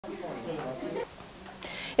If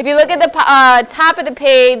you look at the top of the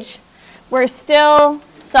page, we're still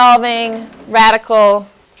solving radical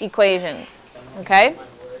equations, okay?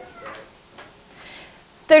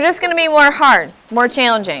 They're just going to be more hard, more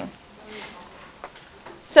challenging.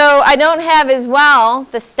 So I don't have as well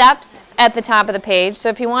the steps at the top of the page. So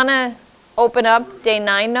if you want to open up day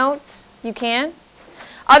 9 notes, you can.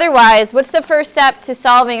 Otherwise, what's the first step to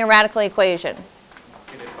solving a radical equation?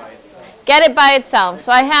 Get it by itself. Get it by itself.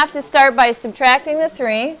 So I have to start by subtracting the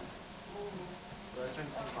 3.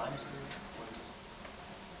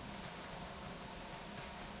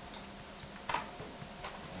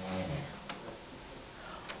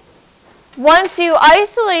 Once you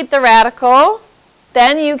isolate the radical,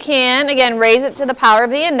 then you can, again, raise it to the power of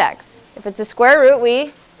the index. If it's a square root,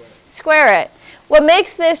 we square it. What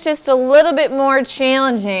makes this just a little bit more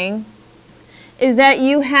challenging is that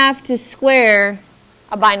you have to square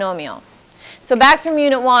a binomial. So back from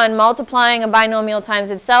Unit 1, multiplying a binomial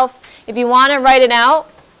times itself. If you want to write it out,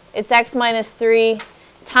 it's x minus 3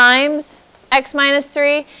 times x minus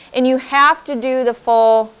 3, and you have to do the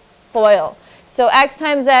full FOIL. So x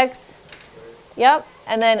times x, yep,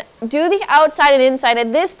 and then do the outside and inside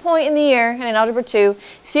at this point in the year, and in Algebra 2,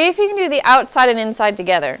 see if you can do the outside and inside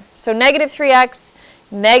together. So negative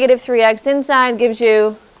 3x inside gives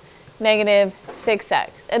you negative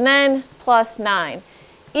 6x, and then plus 9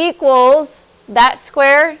 equals that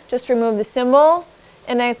square, just remove the symbol,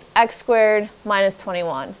 and it's x squared minus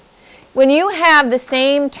 21. When you have the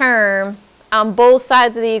same term on both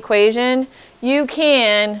sides of the equation, you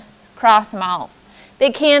can cross them out.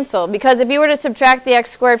 They cancel, because if you were to subtract the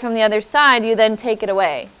x squared from the other side, you then take it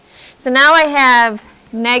away. So now I have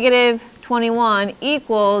negative 21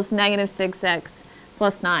 equals negative 6x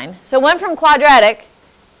plus 9. So it went from quadratic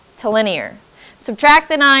to linear. Subtract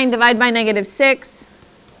the 9, divide by negative 6.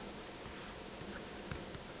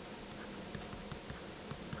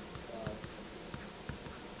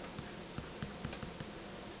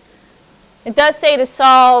 It does say to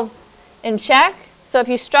solve and check. So if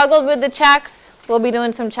you struggled with the checks, we'll be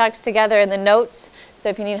doing some checks together in the notes. So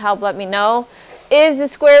if you need help, let me know. Is the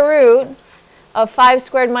square root of 5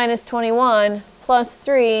 squared minus 21 plus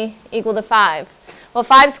 3 equal to 5? Well,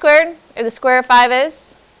 5 squared, if the square of 5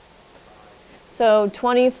 is? So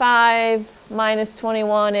 25 minus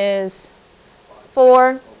 21 is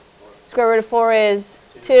 4. Square root of 4 is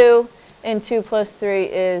 2. And 2 plus 3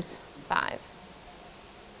 is 5.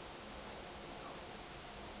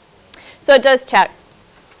 So it does check.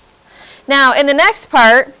 Now, in the next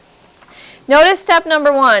part, notice step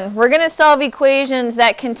number 1. We're going to solve equations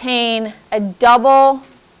that contain a double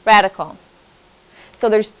radical. So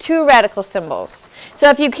there's 2 radical symbols. So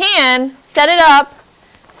if you can, set it up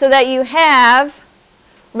so that you have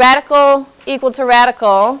radical equal to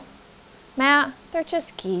radical. Matt, they're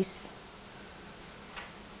just geese.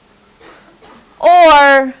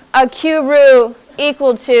 Or a cube root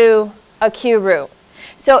equal to a cube root.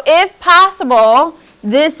 So if possible,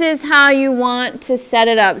 this is how you want to set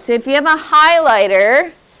it up. So if you have a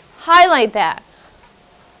highlighter, highlight that.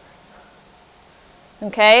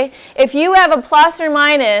 Okay? If you have a plus or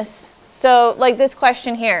minus, so like this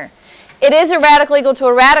question here, it is a radical equal to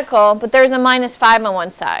a radical, but there's a minus 5 on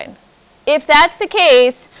one side. If that's the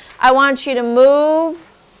case, I want you to move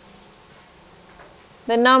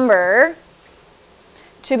the number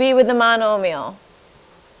to be with the monomial.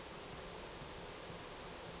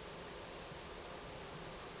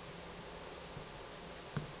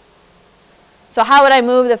 So how would I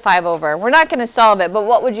move the 5 over? We're not going to solve it, but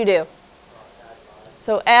what would you do?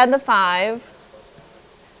 So add the 5.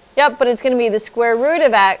 Yep, but it's going to be the square root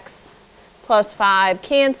of x plus 5,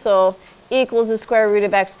 cancel, equals the square root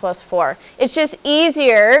of x plus 4. It's just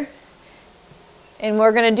easier, and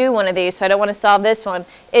we're going to do one of these, so I don't want to solve this one.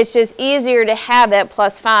 It's just easier to have that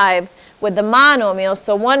plus 5 with the monomial,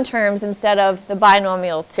 so 1 terms instead of the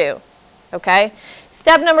binomial 2. Okay?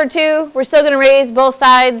 Step number 2, we're still going to raise both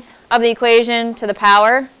sides of the equation to the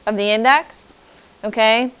power of the index.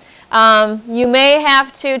 Okay? You may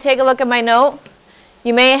have to take a look at my note.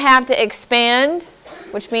 You may have to expand,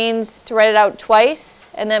 which means to write it out twice,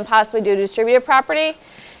 and then possibly do a distributive property.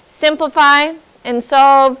 Simplify and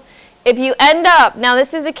solve. If you end up, now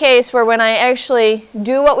this is the case where when I actually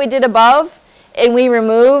do what we did above and we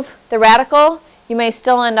remove the radical, you may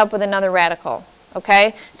still end up with another radical.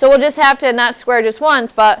 Okay? So we'll just have to not square just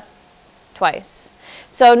once, but twice.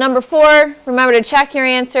 So number 4, remember to check your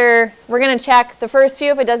answer. We're going to check the first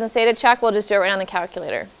few. If it doesn't say to check, we'll just do it right on the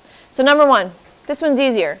calculator. So number 1, this one's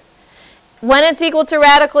easier. When it's equal to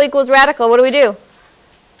radical equals radical, what do we do?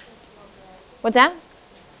 What's that?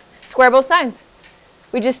 Square both sides.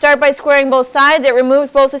 We just start by squaring both sides. It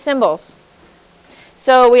removes both the symbols.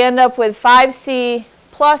 So we end up with 5c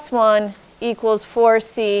plus 1 equals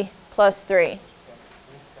 4c plus 3.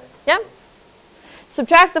 Yeah?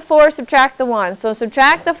 Subtract the 4, subtract the 1. So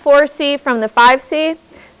subtract the 4c from the 5c,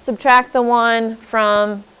 subtract the 1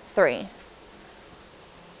 from 3.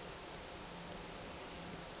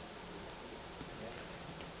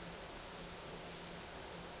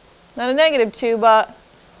 Not a negative 2, but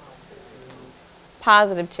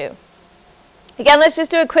positive 2. Again, let's just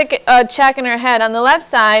do a quick check in our head. On the left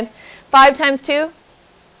side, 5 times 2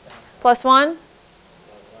 plus 1.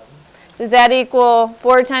 Does that equal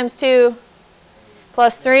 4 times 2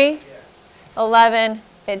 plus 3? 11.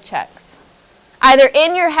 It checks. Either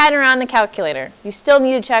in your head or on the calculator. You still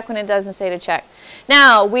need to check when it doesn't say to check.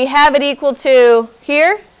 Now, we have it equal to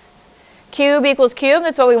here. Cube equals cube.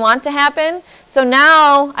 That's what we want to happen. So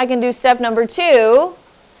now I can do step number 2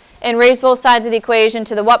 and raise both sides of the equation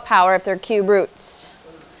to the what power if they're cube roots.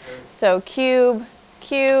 So cube,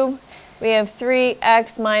 cube. We have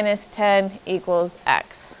 3x minus 10 equals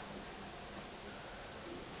x.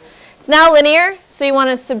 It's now linear, so you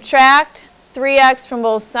want to subtract 3x from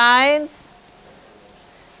both sides.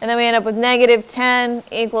 And then we end up with negative 10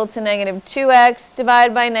 equal to negative 2x.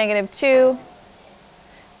 Divide by negative 2.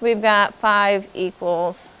 We've got 5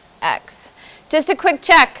 equals x. Just a quick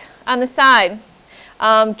check on the side.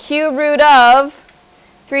 Cube root of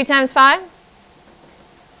 3 times 5?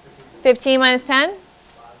 15 minus 10?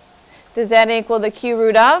 Does that equal the cube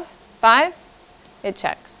root of 5? It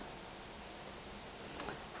checks.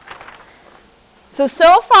 So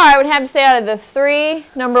far I would have to say out of the 3,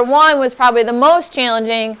 number 1 was probably the most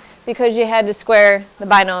challenging because you had to square the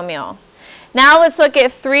binomial. Now let's look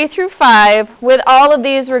at 3 through 5. With all of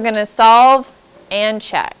these we're going to solve and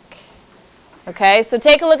check. Okay, so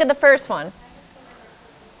take a look at the first one.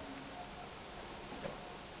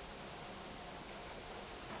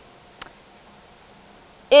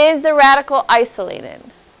 Is the radical isolated?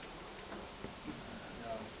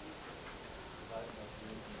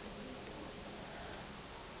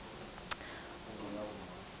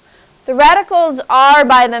 The radicals are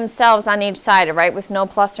by themselves on each side, right, with no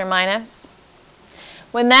plus or minus.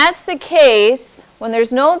 When that's the case, when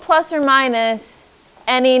there's no plus or minus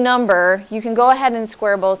any number, you can go ahead and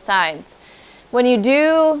square both sides. When you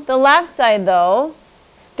do the left side, though,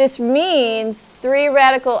 this means 3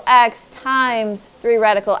 radical x times 3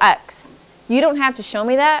 radical x. You don't have to show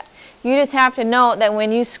me that. You just have to note that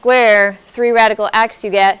when you square 3 radical x, you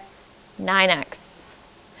get 9x.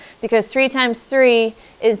 Because 3 times 3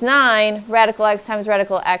 is 9, radical x times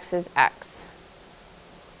radical x is x.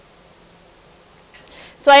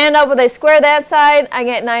 So I end up with, I square that side, I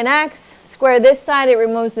get 9x. Square this side, it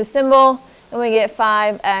removes the symbol, and we get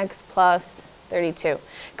 5x plus 32.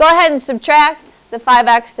 Go ahead and subtract the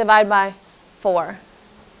 5x, divide by 4.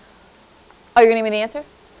 Oh, you're going to give me the answer?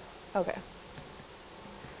 Okay.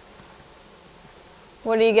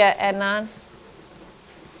 What do you get, Adnan?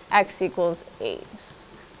 X equals 8.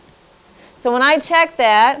 So when I check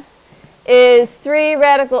that, is 3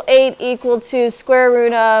 radical 8 equal to square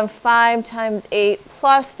root of 5 times 8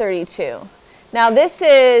 plus 32? Now this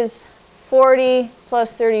is 40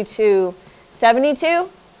 plus 32, 72.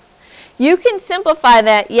 You can simplify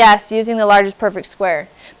that, yes, using the largest perfect square.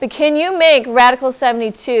 But can you make radical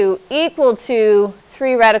 72 equal to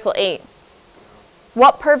 3 radical 8?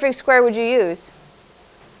 What perfect square would you use?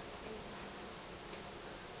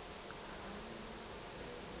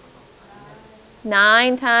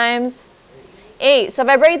 Nine times 8. So if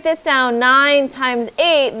I break this down, 9 times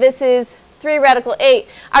 8, this is 3 radical 8.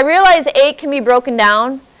 I realize 8 can be broken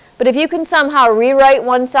down, but if you can somehow rewrite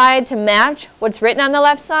one side to match what's written on the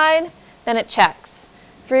left side, then it checks.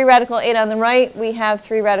 3 radical 8 on the right, we have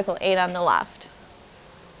 3 radical 8 on the left.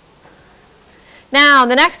 Now,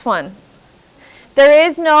 the next one. There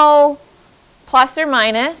is no plus or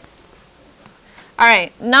minus. All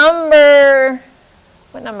right,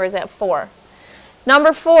 what number is that? 4.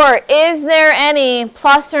 Number 4, is there any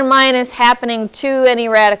plus or minus happening to any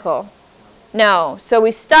radical? No. So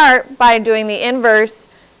we start by doing the inverse,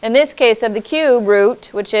 in this case, of the cube root,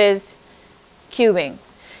 which is cubing.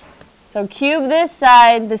 So cube this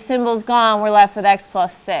side, the symbol's gone, we're left with x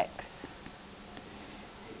plus 6.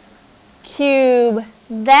 Cube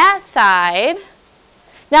that side.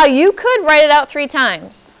 Now you could write it out 3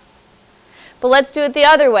 times, but let's do it the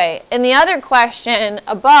other way. In the other question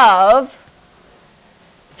above,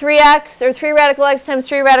 3x, or 3 radical x times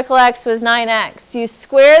 3 radical x was 9x. You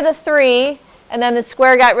square the 3, and then the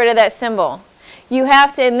square got rid of that symbol. You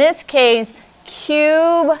have to, in this case,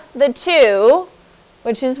 cube the 2,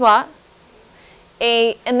 which is what?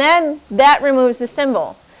 8, and then that removes the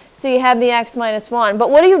symbol. So you have the x minus 1. But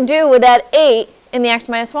what do you do with that 8 in the x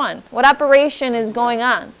minus 1? What operation is going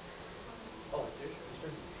on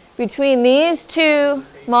between these two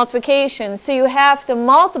multiplications? So you have to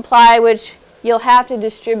multiply, which you'll have to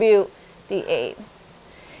distribute the 8.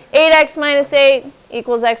 8x minus 8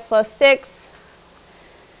 equals x plus 6.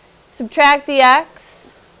 Subtract the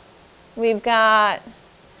x. We've got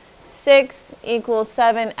 6 equals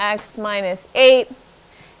 7x minus 8.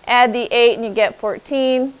 Add the 8 and you get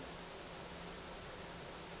 14.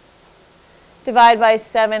 Divide by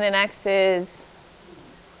 7 and x is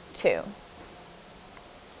 2.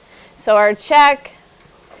 So our check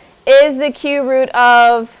is the cube root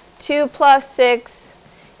of 2 plus 6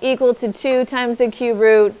 equal to 2 times the cube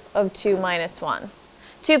root of 2 minus 1.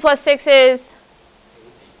 2 plus 6 is?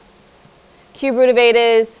 Cube root of 8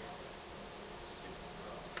 is?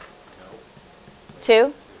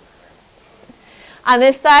 2. On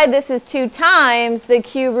this side, this is 2 times the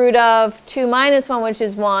cube root of 2 minus 1, which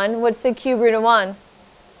is 1. What's the cube root of 1?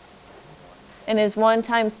 And is 1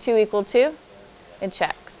 times 2 equal 2? It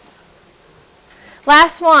checks.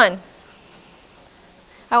 Last one.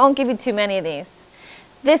 I won't give you too many of these.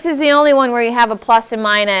 This is the only one where you have a plus and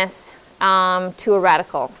minus to a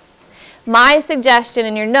radical. My suggestion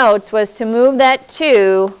in your notes was to move that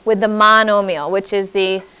 2 with the monomial, which is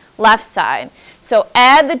the left side. So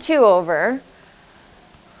add the 2 over.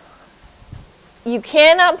 You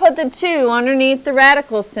cannot put the 2 underneath the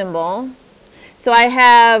radical symbol. So I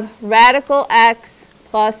have radical x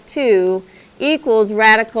plus 2 equals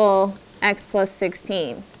radical x plus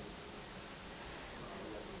 16.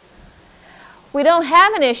 We don't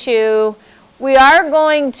have an issue. We are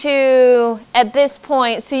going to, at this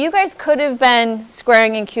point, so you guys could have been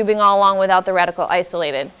squaring and cubing all along without the radical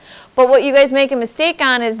isolated. But what you guys make a mistake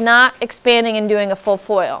on is not expanding and doing a full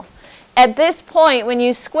FOIL. At this point, when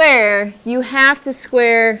you square, you have to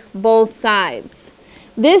square both sides.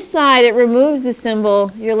 This side, it removes the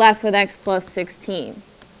symbol. You're left with x plus 16.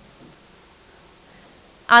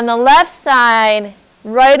 On the left side,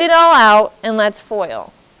 write it all out and let's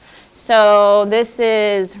FOIL. So this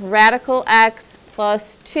is radical x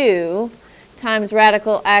plus 2 times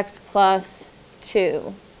radical x plus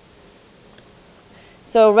 2.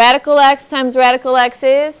 So radical x times radical x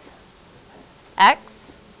is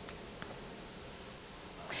x.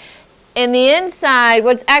 In the inside,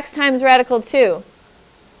 what's x times radical 2?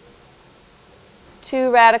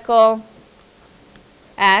 2 radical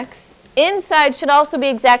x. Inside should also be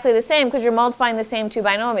exactly the same because you're multiplying the same two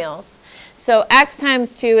binomials. So x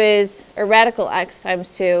times 2 is, or radical x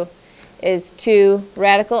times 2 is 2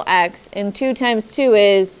 radical x, and 2 times 2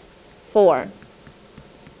 is 4.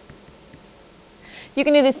 You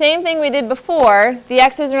can do the same thing we did before. The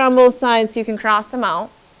x's are on both sides, so you can cross them out.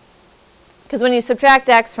 Because when you subtract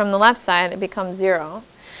x from the left side, it becomes 0.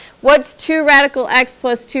 What's 2 radical x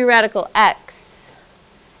plus 2 radical x?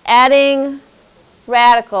 Adding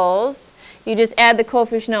radicals, you just add the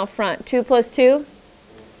coefficient out front. 2 plus 2?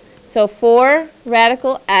 So 4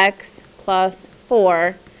 radical x plus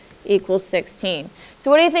 4 equals 16. So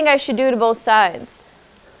what do you think I should do to both sides?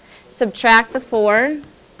 Subtract the 4,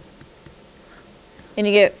 and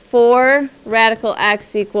you get 4 radical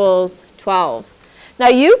x equals 12. Now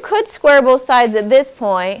you could square both sides at this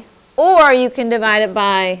point, or you can divide it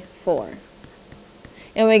by 4.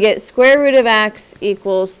 And we get square root of x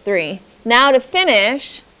equals 3. Now to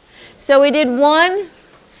finish, so we did 1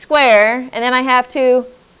 square, and then I have to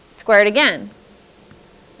square it again.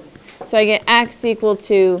 So I get x equal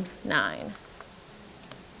to 9.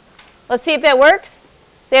 Let's see if that works.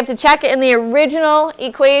 So you have to check it in the original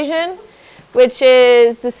equation, which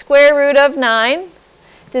is the square root of 9.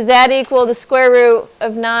 Does that equal the square root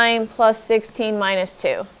of 9 plus 16 minus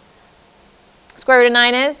 2? Square root of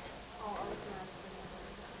 9 is?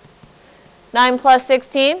 9 plus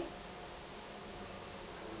 16?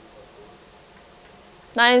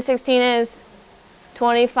 9 and 16 is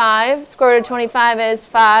 25. Square root of 25 is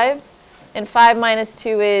 5. And 5 minus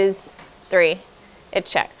 2 is 3. It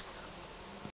checks.